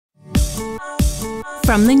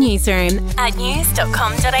From the newsroom at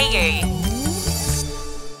news.com.au.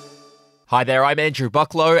 Hi there, I'm Andrew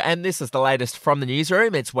Bucklow, and this is the latest from the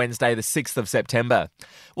newsroom. It's Wednesday, the 6th of September.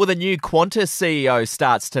 Well, the new Qantas CEO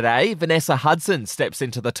starts today. Vanessa Hudson steps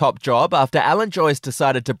into the top job after Alan Joyce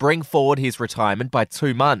decided to bring forward his retirement by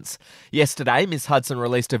 2 months. Yesterday, Ms Hudson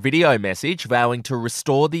released a video message vowing to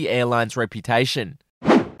restore the airline's reputation.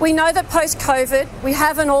 We know that post-COVID, we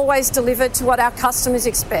haven't always delivered to what our customers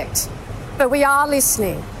expect, but we are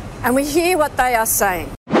listening and we hear what they are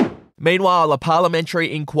saying. Meanwhile, a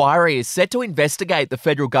parliamentary inquiry is set to investigate the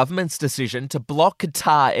federal government's decision to block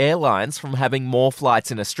Qatar Airlines from having more flights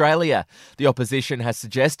in Australia. The opposition has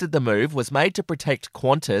suggested the move was made to protect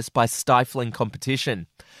Qantas by stifling competition.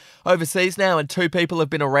 Overseas now, and 2 people have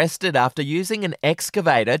been arrested after using an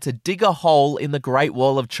excavator to dig a hole in the Great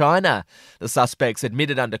Wall of China. The suspects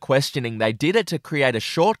admitted under questioning they did it to create a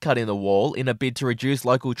shortcut in the wall in a bid to reduce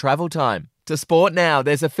local travel time. To sport now,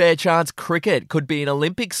 there's a fair chance cricket could be an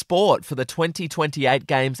Olympic sport for the 2028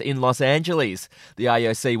 Games in Los Angeles. The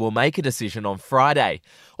IOC will make a decision on Friday.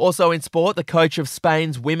 Also in sport, the coach of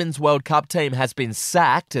Spain's Women's World Cup team has been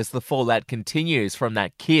sacked as the fallout continues from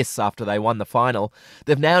that kiss after they won the final.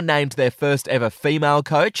 They've now named their first ever female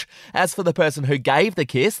coach. As for the person who gave the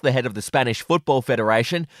kiss, the head of the Spanish Football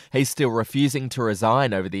Federation, he's still refusing to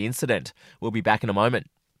resign over the incident. We'll be back in a moment.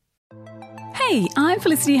 Hey, I'm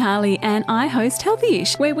Felicity Harley and I host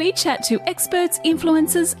Healthyish, where we chat to experts,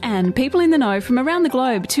 influencers and people in the know from around the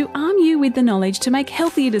globe to arm you with the knowledge to make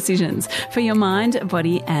healthier decisions for your mind,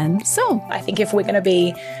 body and soul. I think if we're going to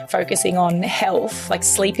be focusing on health, like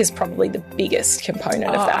sleep is probably the biggest component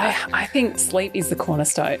of that. I think sleep is the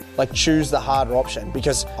cornerstone. Like choose the harder option,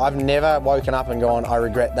 because I've never woken up and gone, I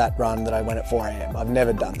regret that run that I went at 4 a.m. I've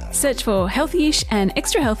never done that. Search for Healthyish and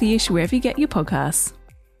Extra Healthyish wherever you get your podcasts.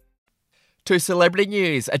 To celebrity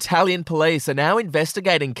news, Italian police are now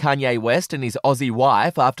investigating Kanye West and his Aussie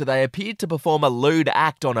wife after they appeared to perform a lewd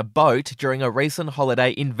act on a boat during a recent holiday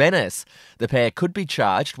in Venice. The pair could be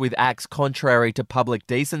charged with acts contrary to public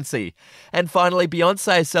decency. And finally,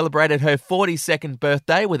 Beyoncé celebrated her 42nd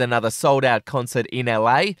birthday with another sold-out concert in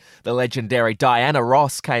LA. The legendary Diana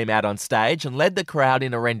Ross came out on stage and led the crowd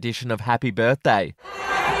in a rendition of Happy Birthday.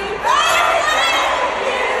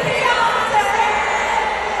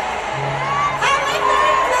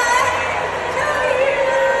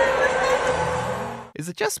 Is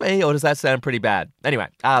it just me, or does that sound pretty bad? Anyway,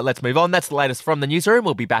 let's move on. That's the latest from the newsroom.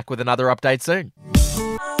 We'll be back with another update soon.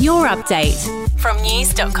 Your update from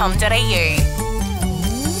news.com.au.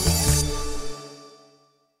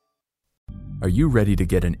 Are you ready to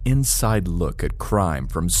get an inside look at crime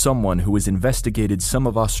from someone who has investigated some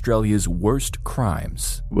of Australia's worst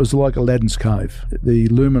crimes? It was like Aladdin's Cave. The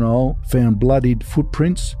luminol found bloodied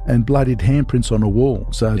footprints and bloodied handprints on a wall,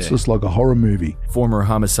 so it's just like a horror movie. Former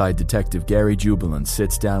homicide detective Gary Jubilant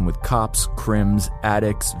sits down with cops, crims,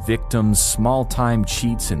 addicts, victims, small-time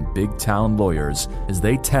cheats, and big-town lawyers as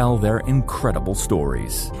they tell their incredible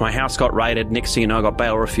stories. My house got raided. Next thing you know, I got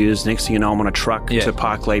bail refused. Next thing you know, I'm on a truck to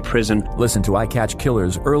Parklea Prison. Listen to I Catch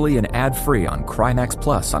Killers early and ad-free on Crimex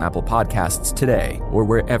Plus on Apple Podcasts today or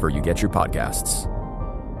wherever you get your podcasts.